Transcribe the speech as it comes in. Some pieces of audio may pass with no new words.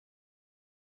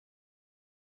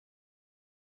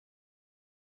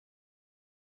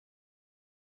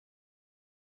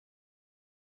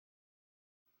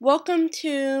Welcome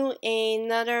to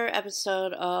another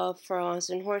episode of Furlongs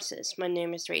and Horses. My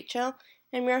name is Rachel.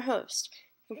 I'm your host.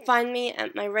 You can find me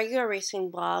at my regular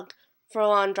racing blog,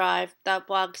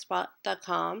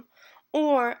 furlongdrive.blogspot.com,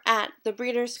 or at the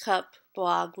Breeders' Cup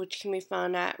blog, which can be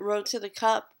found at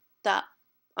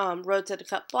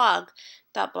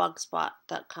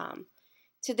roadtothecupblog.blogspot.com.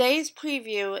 Today's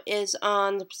preview is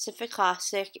on the Pacific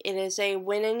Classic. It is a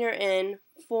win and you're in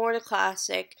for the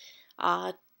Classic.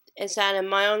 It's at a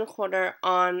mile and a quarter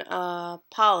on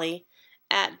Poly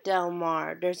at Del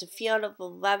Mar. There's a field of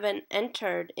 11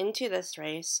 entered into this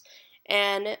race,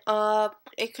 and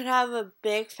it could have a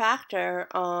big factor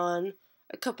on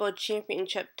a couple of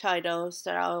championship titles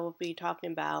that I will be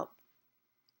talking about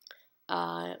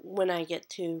when I get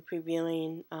to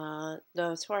previewing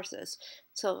those horses.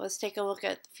 So let's take a look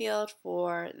at the field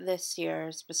for this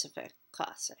year's Pacific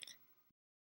Classic.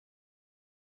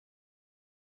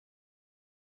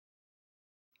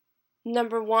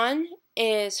 Number 1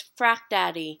 is Frack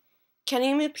Daddy.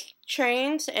 Kenny McPeek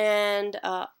trains and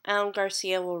Alan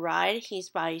Garcia will ride. He's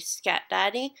by Scat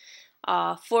Daddy.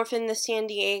 4th in the San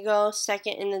Diego,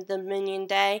 2nd in the Dominion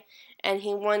Day, and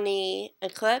he won the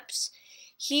Eclipse.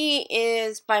 He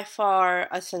is by far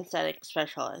a synthetic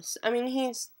specialist. I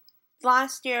mean,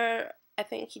 last year, I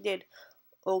think he did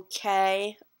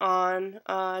okay on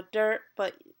dirt,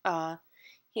 but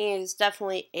he is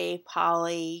definitely a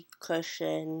poly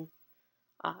cushion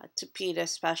Tapeta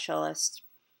specialist.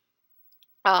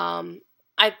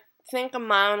 I think a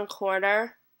mile and a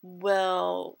quarter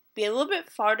will be a little bit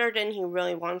farther than he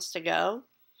really wants to go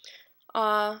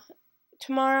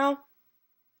tomorrow,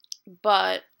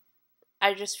 but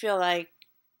I just feel like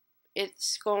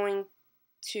it's going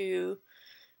to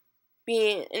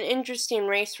be an interesting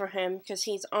race for him because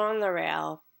he's on the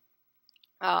rail,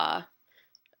 and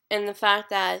the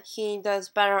fact that he does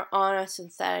better on a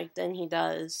synthetic than he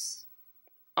does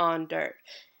on dirt.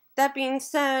 That being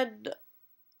said,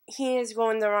 he is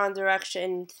going the wrong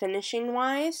direction finishing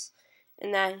wise,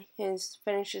 and that his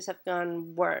finishes have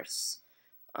gone worse.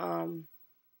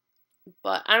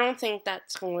 But I don't think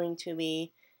that's going to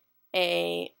be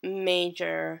a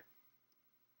major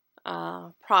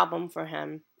problem for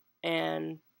him,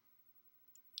 and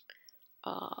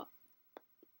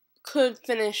could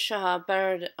finish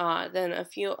better than a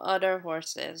few other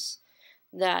horses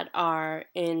that are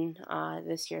in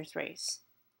this year's race.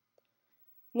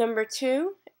 Number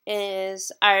 2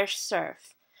 is Irish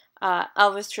Surf.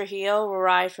 Elvis Trujillo will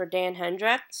ride for Dan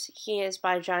Hendricks. He is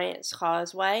by Giants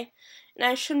Causeway. And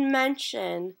I should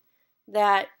mention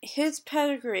that his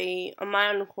pedigree, a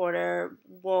mile and a quarter,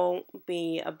 won't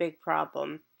be a big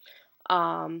problem.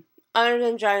 Other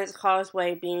than Giants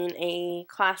Causeway being a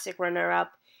classic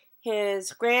runner-up,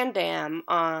 his grand dam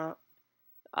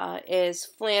is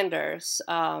Flanders,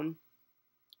 who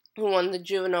won the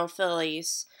Juvenile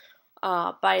Fillies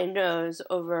by a nose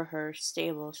over her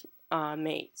stable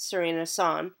mate, Serena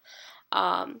Son.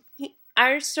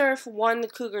 Irish Surf won the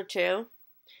Cougar 2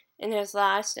 in his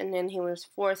last, and then he was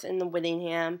 4th in the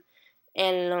Whittingham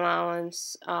and an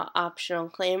allowance optional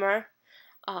claimer.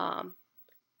 As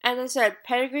I said,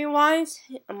 pedigree-wise,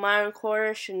 a mile and a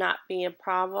quarter should not be a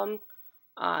problem.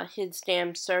 His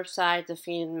dam Surfside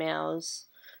defeated males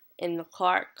in the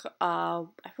Clark. I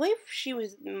believe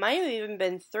might have even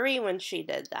been 3 when she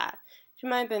did that. She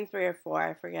might have been 3 or 4,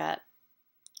 I forget.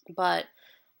 But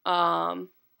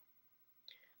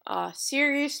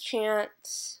Serious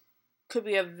Chance could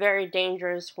be a very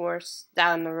dangerous horse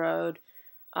down the road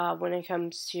when it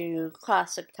comes to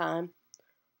classic time.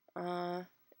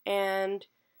 And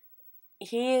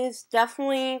he is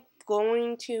definitely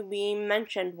going to be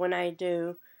mentioned when I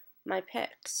do my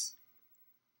picks.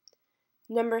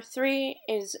 Number 3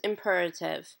 is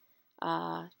Imperative.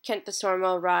 Kent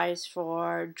DeSormo rides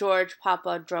for George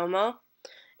Papadromo.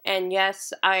 And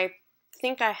yes, I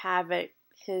think I have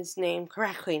his name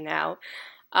correctly now.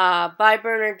 By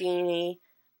Bernardini,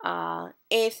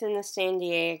 8th in the San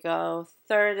Diego,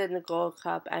 3rd in the Gold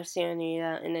Cup at Santa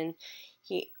Anita, and then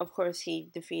he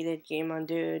defeated Game On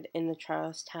Dude in the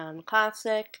Charlestown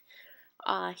Classic.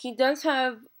 He does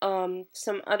have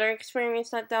some other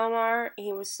experience at Del Mar.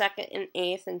 He was 2nd and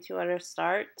 8th in 2 other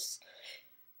starts,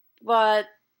 but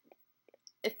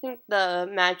I think the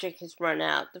magic has run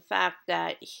out. The fact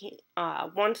that he,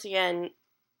 once again,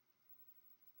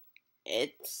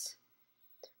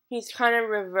 he's kind of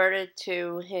reverted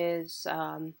to his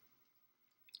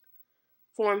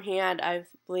form he had, I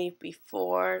believe,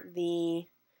 before the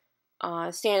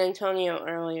San Antonio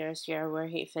earlier this year, where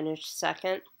he finished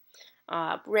 2nd.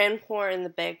 Ran poor in the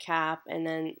Big Cap, and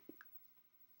then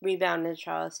rebounded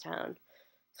Charlestown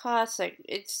Classic.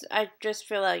 I just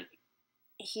feel like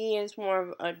he is more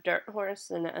of a dirt horse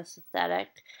than a synthetic.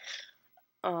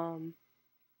 And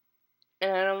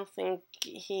I don't think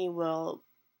he will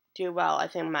do well. I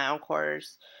think mile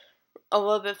quarters a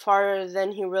little bit farther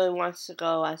than he really wants to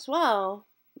go as well.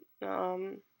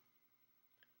 But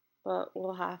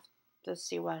we'll have to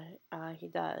see what he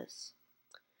does.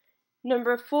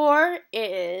 Number 4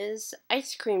 is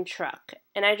Ice Cream Truck.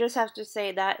 And I just have to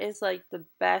say that is like the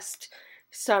best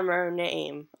summer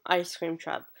name, Ice Cream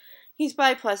Truck. He's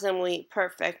by Pleasantly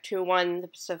Perfect, who won the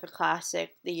Pacific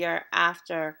Classic the year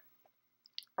after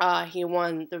he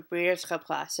won the Breeders' Cup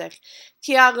Classic.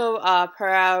 Tiago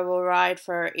Pereira will ride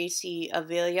for AC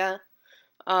Avila.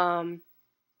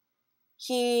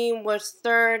 He was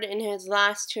third in his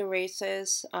last 2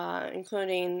 races,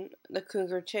 including the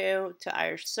Cougar 2 to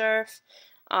Irish Surf.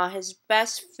 His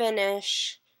best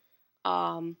finish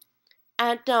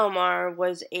at Del Mar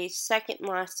was a second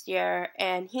last year,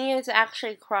 and he is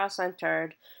actually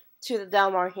cross-entered to the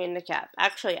Del Mar handicap.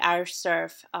 Actually, Irish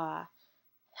Surf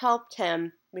helped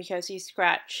him because he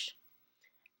scratched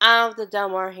out of the Del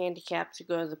Mar handicap to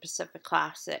go to the Pacific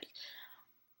Classic.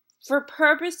 For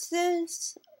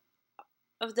purposes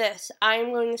of this,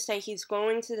 I'm going to say he's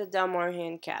going to the Del Mar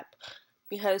handicap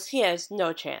because he has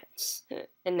no chance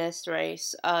in this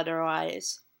race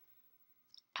otherwise.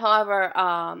 However,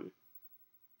 I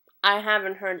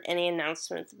haven't heard any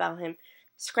announcements about him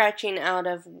scratching out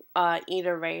of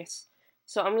either race.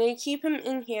 So I'm going to keep him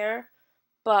in here,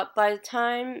 but by the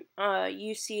time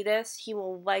you see this, he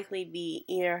will likely be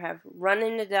either have run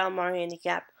in the Del Mar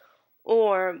handicap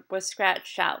or was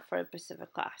scratched out for the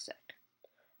Pacific Classic.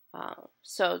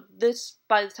 So this,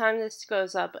 by the time this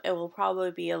goes up, it will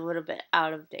probably be a little bit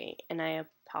out of date, and I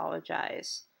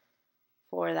apologize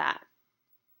for that.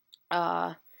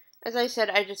 As I said,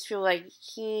 I just feel like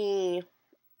he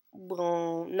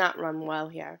will not run well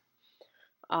here.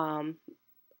 I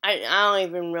don't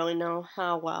even really know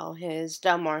how well his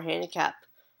Del Mar handicap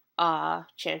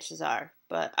chances are,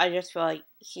 but I just feel like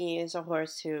he is a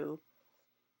horse who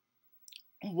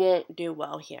won't do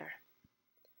well here.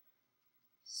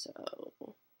 So,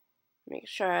 make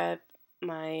sure I have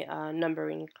my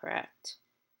numbering correct.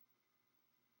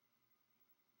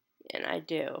 And I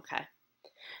do, okay.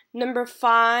 Number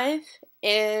 5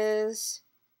 is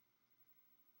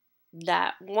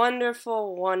that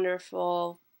wonderful,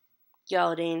 wonderful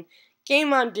gelding,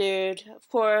 Game On Dude. Of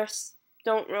course,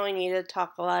 don't really need to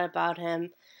talk a lot about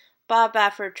him. Bob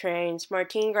Baffert trains,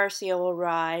 Martin Garcia will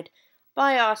ride.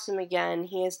 By Awesome again,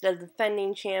 he is the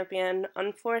defending champion.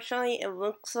 Unfortunately, it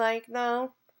looks like,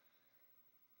 though,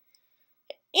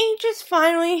 age is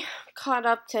finally caught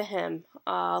up to him.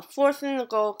 4th in the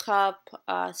Gold Cup,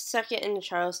 2nd in the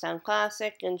Charlestown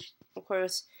Classic, and of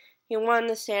course, he won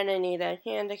the Santa Anita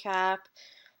Handicap.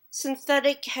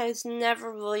 Synthetic has never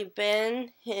really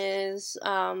been his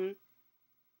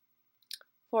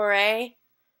foray.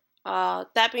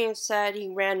 That being said, he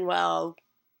ran well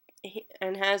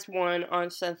and has won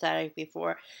on synthetic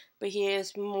before, but he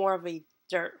is more of a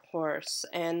dirt horse,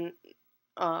 and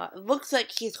it looks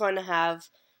like he's going to have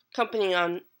company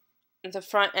on the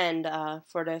front end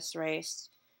for this race.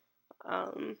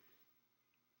 I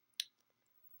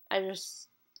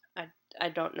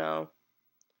don't know.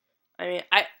 I mean,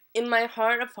 in my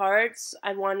heart of hearts,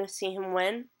 I want to see him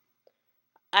win.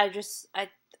 I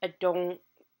don't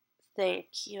think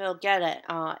he'll get it.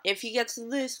 If he gets to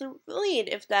lose the lead,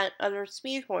 if that other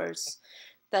speed horse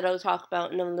that I'll talk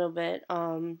about in a little bit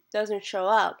doesn't show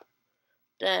up,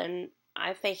 then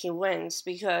I think he wins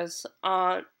because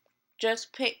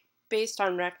just based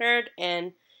on record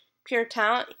and pure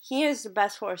talent, he is the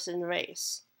best horse in the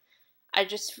race. I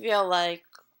just feel like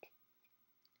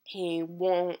he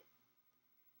won't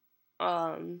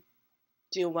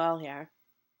do well here.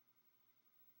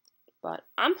 But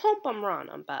I hope I'm wrong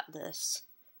about this.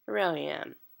 I really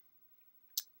am.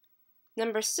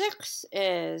 Number 6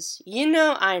 is You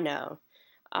Know I Know.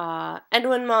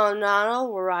 Edwin Maldonado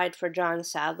will ride for John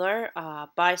Sadler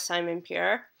by Simon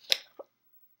Pure.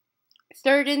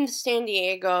 3rd in San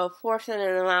Diego, 4th in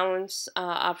an allowance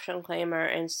option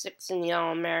claimer, and 6th in the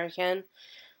All-American.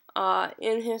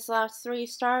 In his last 3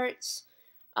 starts,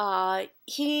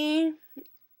 he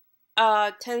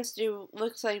tends to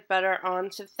looks like better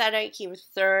on synthetic. He was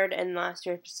 3rd in last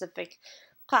year's Pacific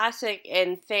Classic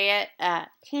in Fayette at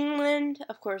Keeneland.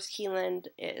 Of course, Keeneland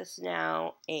is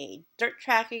now a dirt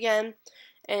track again,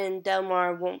 and Del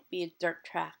Mar won't be a dirt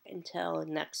track until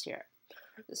next year.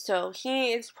 So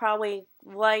he is probably,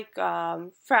 like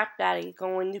Frack Daddy,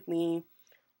 going to be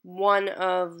one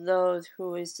of those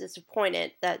who is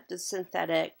disappointed that the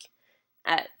synthetic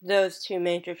at those 2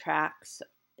 major tracks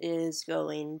is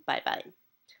going bye-bye.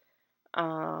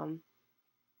 Um,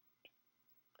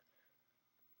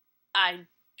 I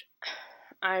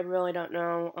I really don't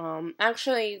know.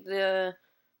 Actually, the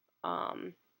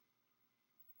um,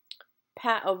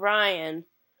 Pat O'Brien,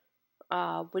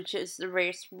 which is the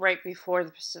race right before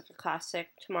the Pacific Classic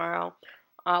tomorrow,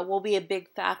 will be a big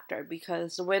factor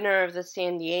because the winner of the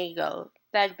San Diego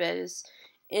FedBiz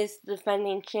is the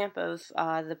defending champ of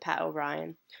the Pat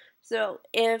O'Brien. So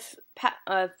if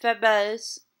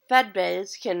FedBiz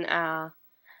can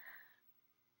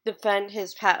defend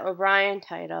his Pat O'Brien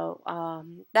title,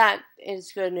 that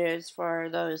is good news for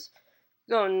those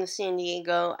going to San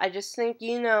Diego. I just think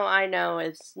I know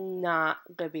it's not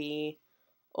gonna be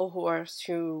a horse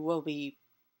who will be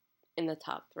in the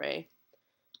top three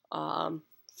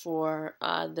for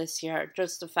this year.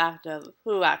 Just the fact of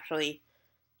who actually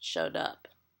showed up.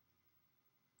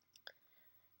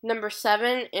 Number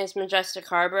 7 is Majestic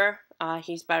Harbor.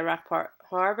 He's by Rockport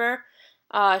Harbor.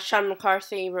 Sean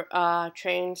McCarthy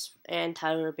trains and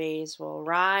Tyler Bays will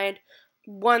ride.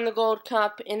 Won the Gold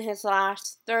Cup in his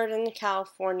last, third in the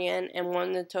Californian, and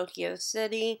won the Tokyo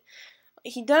City.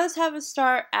 He does have a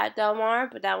start at Del Mar,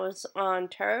 but that was on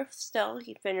turf. Still,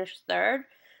 he finished third.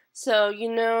 So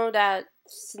you know that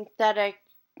synthetic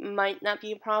might not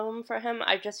be a problem for him.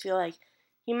 I just feel like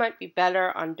he might be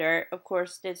better on dirt. Of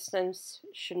course, distance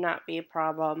should not be a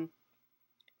problem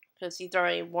because he's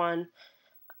already won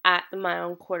at the mile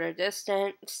and quarter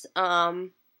distance.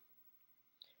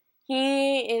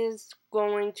 He is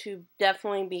going to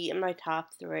definitely be in my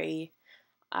top 3.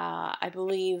 I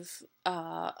believe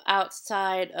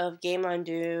outside of Game On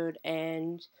Dude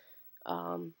and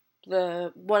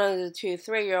the one of the 2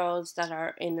 3-year-olds that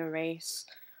are in the race,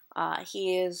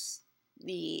 he is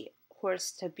the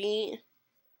horse to beat.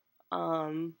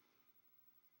 I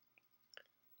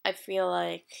feel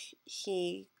like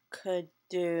he could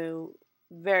do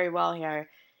very well here,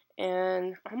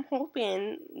 and I'm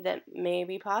hoping that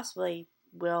maybe possibly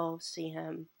we'll see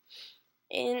him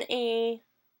in a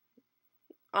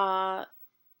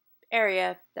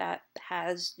area that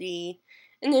has the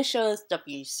initials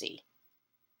WC.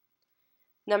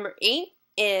 Number 8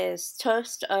 is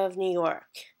Toast of New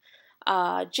York.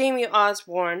 Jamie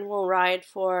Osborne will ride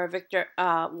for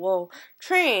will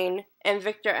train, and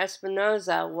Victor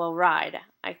Espinoza will ride.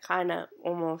 I kind of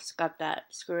almost got that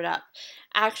screwed up.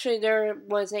 Actually, there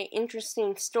was an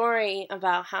interesting story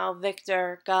about how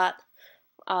Victor got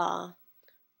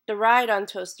the ride on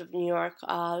Toast of New York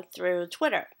through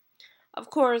Twitter. Of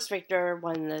course, Victor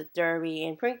won the Derby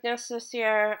and Preakness this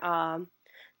year.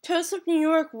 Toast of New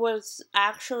York was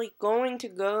actually going to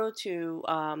go to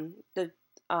the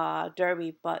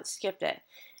Derby, but skipped it.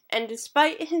 And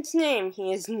despite his name,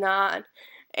 he is not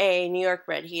a New York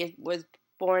bred. He was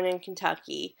born in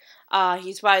Kentucky.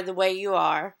 He's by The Way You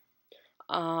Are.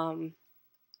 And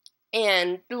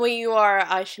The Way You Are,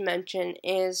 I should mention,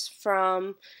 is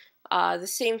from the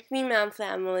same female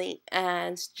family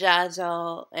as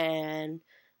Jazzel and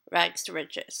Rags to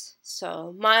Riches.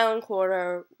 So mile and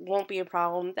quarter won't be a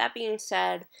problem. That being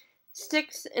said,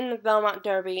 6 in the Belmont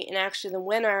Derby, and actually the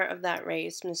winner of that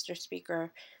race, Mr.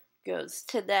 Speaker, goes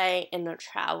today in the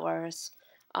Travelers.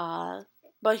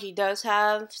 But he does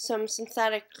have some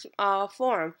synthetic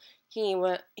form. He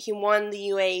won the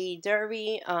UAE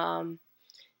Derby and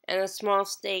the small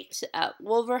stakes at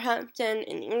Wolverhampton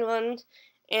in England,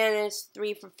 and is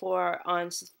 3 for 4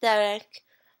 on synthetic.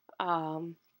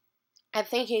 I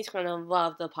think he's going to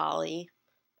love the Poly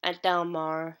at Del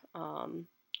Mar.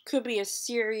 Could be a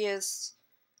serious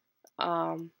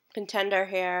contender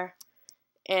here.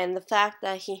 And the fact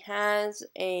that he has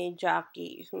a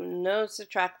jockey who knows the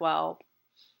track well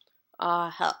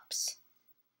helps.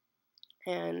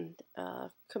 And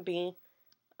could be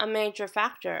a major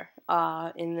factor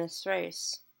in this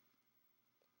race.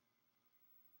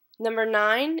 Number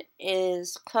 9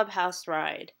 is Clubhouse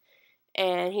Ride,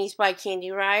 and he's by Candy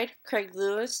Ride. Craig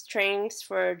Lewis trains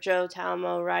for Joe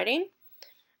Talamo Riding.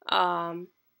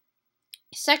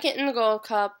 Second in the Gold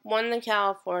Cup, won the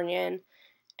Californian,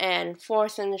 and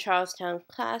 4th in the Charlestown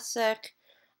Classic.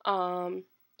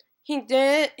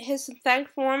 His synthetic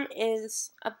form is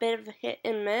a bit of a hit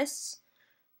and miss,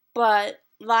 but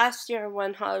last year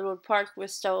when Hollywood Park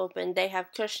was still open, they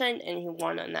have cushion, and he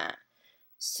won on that.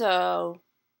 So,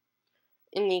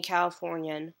 in the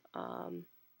Californian, I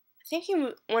think he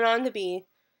went on to be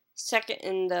second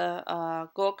in the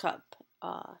Gold Cup,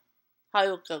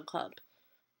 Hollywood Gold Cup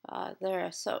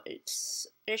there, so it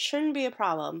shouldn't be a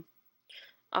problem.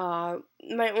 My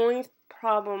only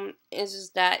problem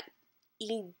is that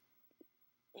he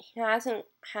hasn't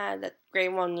had that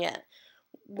great win yet,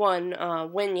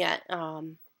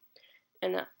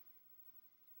 and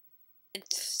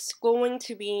it's going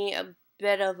to be a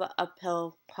bit of an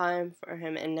uphill climb for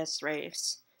him in this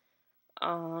race.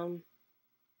 But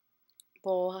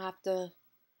we'll have to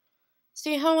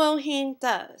see how well he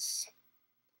does.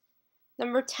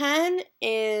 Number 10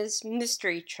 is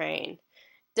Mystery Train.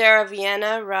 Dara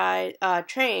Vienna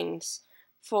trains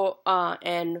for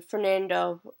and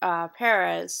Fernando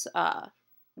Perez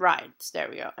rides. There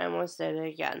we go. I almost did it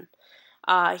again.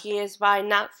 He is by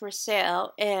Not For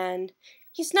Sale, and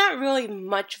he's not really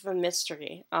much of a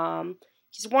mystery.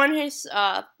 He's won his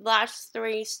last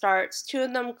 3 starts, 2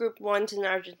 of them Group 1s in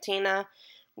Argentina,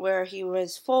 where he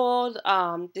was foaled.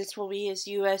 This will be his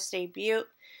U.S. debut.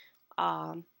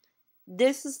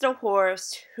 This is the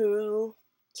horse who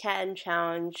can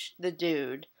challenge the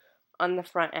Dude on the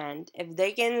front end. If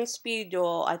they get in a speed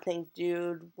duel, I think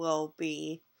Dude will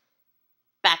be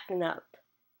backing up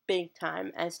big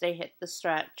time as they hit the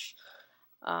stretch.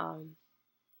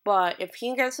 But if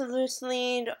he gets a loose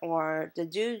lead or the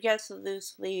Dude gets a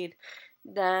loose lead,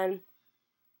 then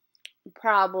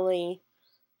probably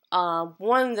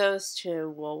one of those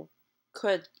two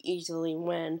could easily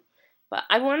win. But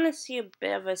I want to see a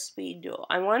bit of a speed duel.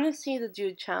 I want to see the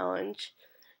Dude challenge,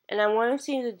 and I want to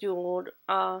see the Dude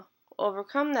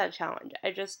overcome that challenge.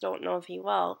 I just don't know if he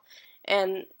will.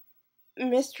 And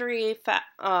Mystery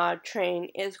Train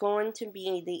is going to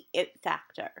be the it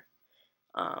factor.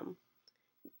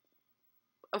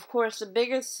 Of course, the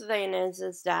biggest thing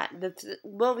is that this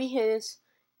will be his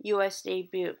U.S.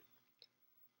 debut.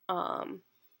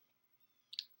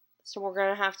 So we're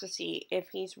going to have to see if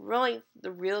he's really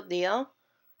the real deal,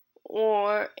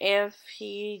 or if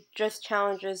he just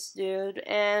challenges Dude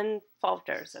and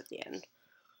falters at the end.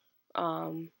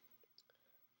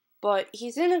 But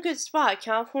he's in a good spot.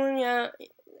 California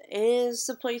is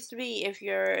the place to be if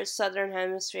you're a Southern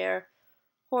Hemisphere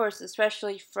horse,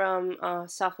 especially from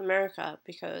South America,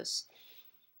 because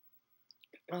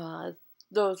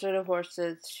those are the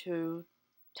horses who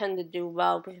tend to do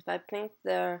well, because I think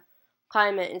their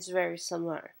climate is very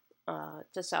similar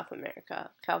to South America,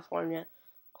 California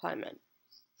climate.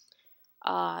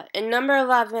 And number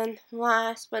 11,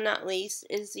 last but not least,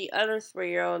 is the other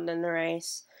 3-year-old in the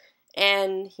race,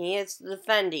 and he is the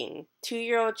defending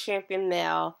 2-year-old champion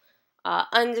male,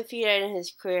 undefeated in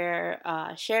his career,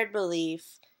 Shared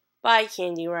Belief by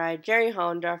Candy Ride. Jerry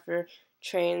Hollendorfer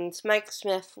trains. Mike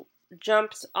Smith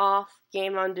jumps off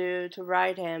Game On Dude to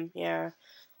ride him here.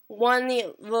 Won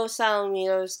the Los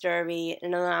Alamitos Derby,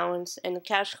 an allowance, and a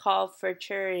cash call for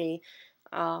charity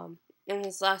in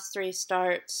his last 3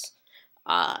 starts.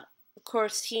 Of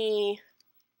course, he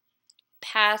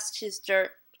passed his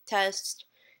dirt test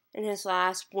in his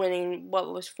last, winning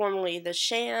what was formerly the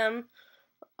Sham.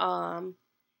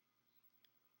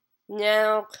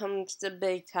 Now comes the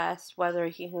big test, whether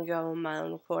he can go a mile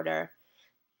and a quarter.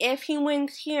 If he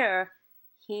wins here,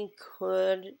 he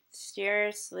could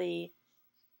seriously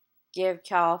give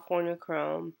California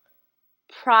Chrome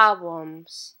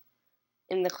problems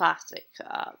in the Classic.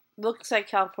 Looks like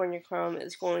California Chrome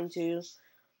is going to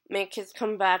make his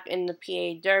comeback in the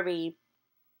PA Derby,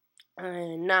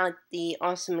 not the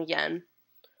Awesome again.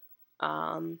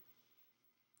 So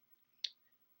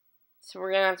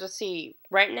we're going to have to see.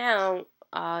 Right now,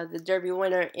 the Derby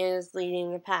winner is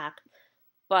leading the pack,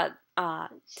 but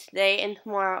today and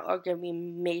tomorrow are going to be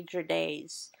major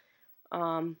days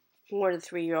for the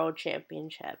 3-year-old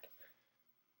championship.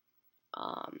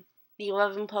 The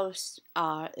 11 post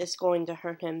is going to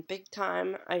hurt him big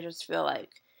time. I just feel like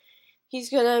he's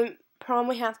going to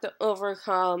probably have to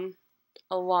overcome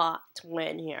a lot to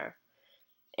win here.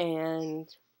 And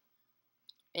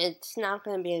it's not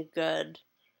going to be a good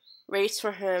race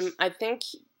for him. I think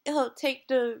he'll take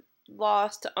the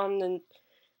loss on the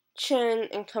chin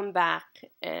and come back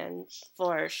and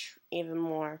flourish even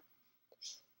more.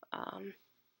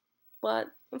 But,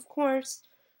 of course,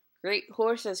 great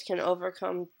horses can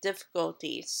overcome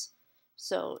difficulties.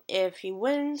 So if he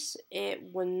wins, it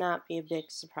would not be a big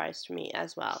surprise to me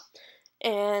as well.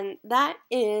 And that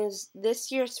is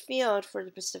this year's field for the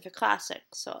Pacific Classic.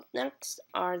 So up next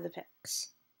are the picks.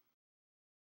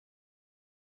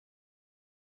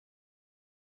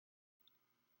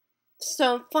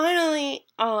 So finally,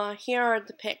 here are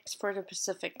the picks for the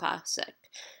Pacific Classic.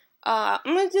 I'm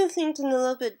going to do things in a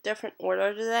little bit different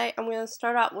order today. I'm going to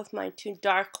start out with my 2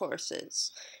 dark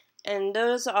horses. And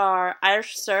those are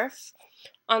Irish Surf,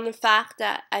 on the fact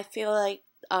that I feel like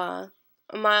a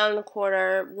mile and a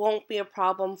quarter won't be a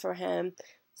problem for him.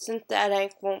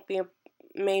 Synthetic won't be a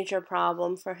major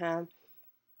problem for him.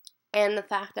 And the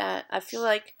fact that I feel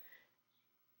like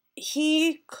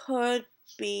he could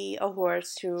be a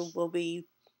horse who will be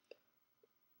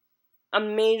a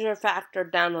major factor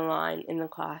down the line in the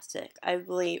Classic, I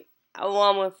believe,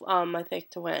 along with my pick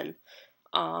to win.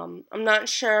 I'm not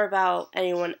sure about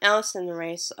anyone else in the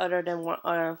race other than one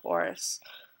other horse,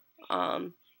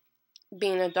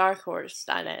 being a dark horse,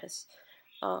 that is.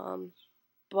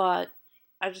 But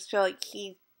I just feel like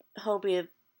he'll be a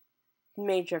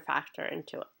major factor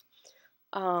into it.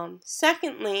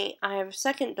 Secondly, I have a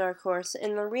second dark horse,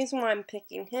 and the reason why I'm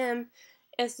picking him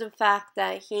is the fact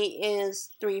that he is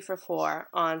 3 for 4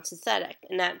 on Synthetic,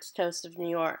 and that's Toast of New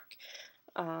York.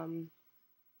 Won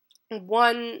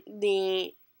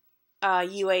the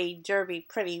UAE Derby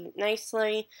pretty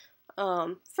nicely.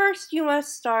 First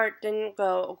US start didn't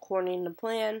go according to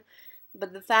plan,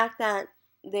 but the fact that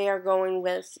they are going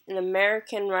with an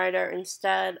American rider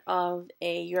instead of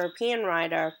a European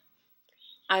rider,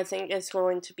 I think is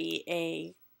going to be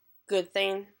a good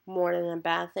thing more than a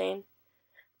bad thing.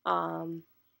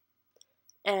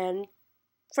 And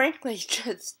frankly,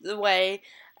 just the way,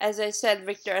 as I said,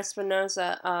 Victor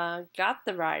Espinoza got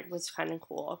the ride was kind of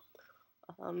cool.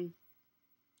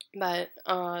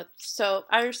 So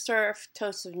Irish Surf,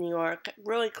 Toast of New York,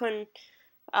 really couldn't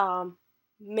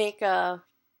make a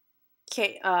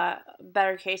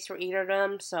better case for either of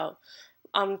them, so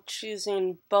I'm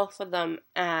choosing both of them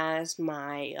as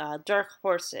my dark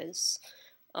horses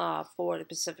for the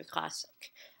Pacific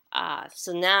Classic.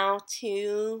 So now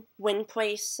to win,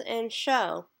 place, and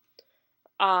show.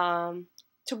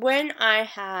 To win, I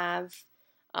have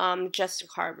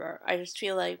Majestic Harbor. I just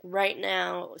feel like right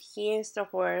now he is the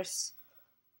horse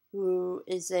who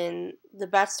is in the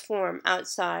best form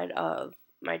outside of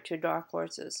my two dark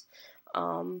horses.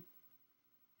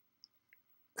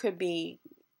 Could be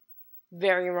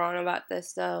very wrong about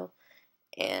this though,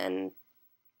 but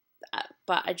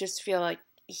I just feel like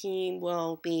he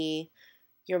will be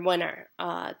your winner.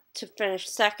 To finish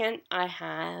second, I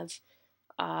have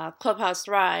Clubhouse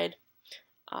Ride.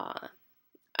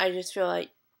 I just feel like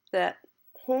that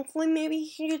hopefully maybe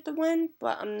he can get the win,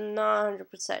 but I'm not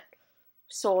 100%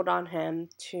 sold on him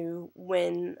to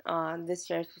win this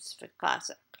year's Pacific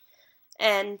Classic.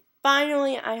 And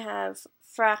finally, I have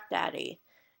Frack Daddy.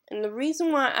 And the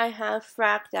reason why I have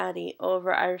Frack Daddy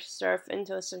over Irish Surf and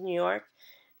Toast of New York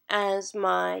as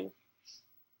my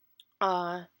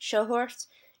show horse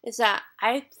is that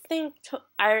I think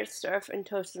Irish Surf and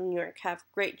Toast of New York have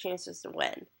great chances to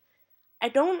win.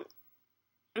 I'm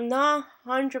not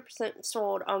 100%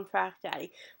 sold on Frack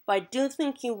Daddy, but I do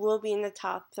think he will be in the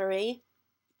top 3.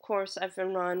 Of course, I've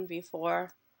been run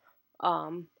before.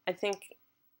 I think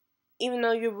even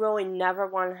though you really never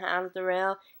want to have the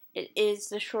rail, it is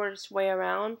the shortest way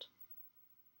around.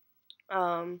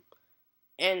 And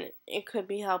it could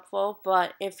be helpful,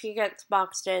 but if he gets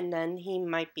boxed in, then he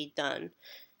might be done.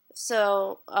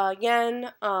 So,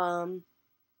 again, to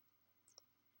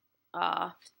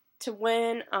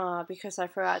win, because I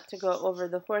forgot to go over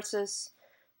the horses,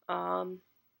 after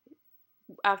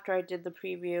I did the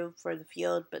preview for the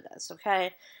field, but that's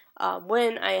okay.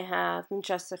 Win, I have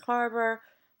Majestic Harbor.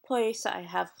 Place, I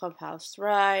have Clubhouse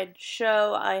Ride.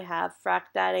 Show, I have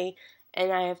Frack Daddy.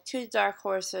 And I have 2 dark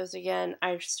horses again,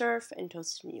 Irish Surf and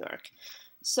Toast of New York.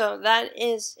 So that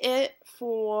is it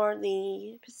for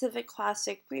the Pacific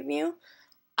Classic preview.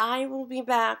 I will be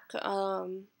back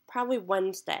probably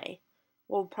Wednesday.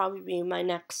 Will probably be my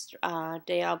next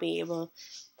day I'll be able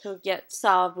to get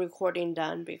solid recording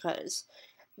done, because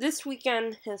this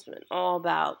weekend has been all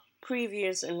about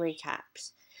previews and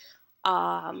recaps.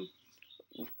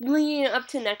 Leading up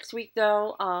to next week,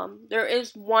 though, there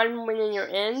is one winning you're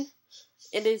in.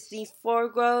 It is the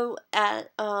Forgo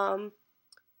at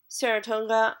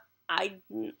Saratoga. I'm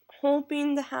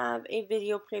hoping to have a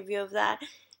video preview of that.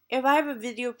 If I have a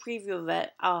video preview of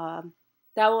it,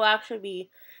 that will actually be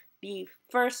the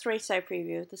first race I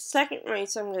preview. The second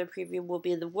race I'm going to preview will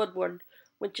be the Woodward,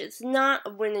 which is not a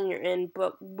win you're in,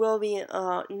 but will be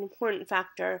an important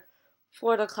factor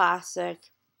for the Classic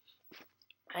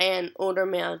and older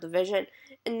male division.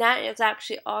 And that is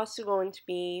actually also going to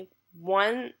be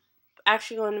the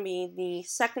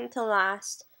second to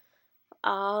last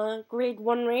Grade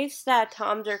 1 race that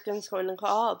Tom Durkin's going to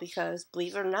call, because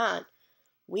believe it or not,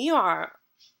 we are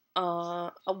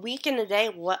a week and a day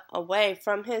away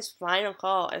from his final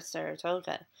call at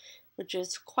Saratoga, which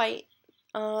is quite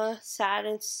sad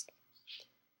and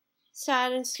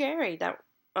scary that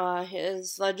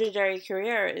his legendary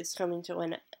career is coming to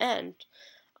an end.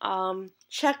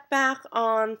 Check back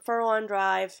on Furlong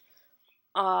Drive.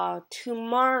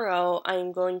 Tomorrow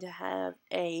I'm going to have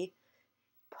a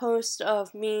post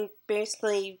of me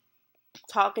basically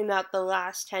talking about the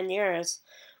last 10 years,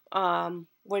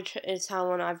 which is how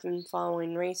long I've been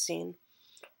following racing.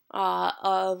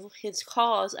 of his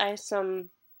calls. I have some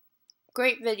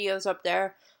great videos up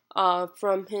there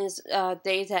from his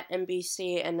days at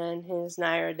NBC and then his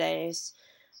Nair days.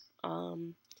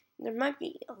 There might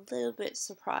be a little bit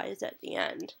surprise at the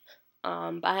end,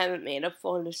 but I haven't made a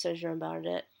full decision about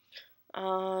it.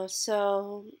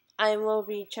 So I will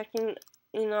be checking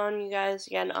in on you guys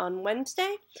again on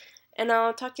Wednesday, and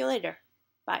I'll talk to you later.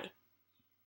 Bye.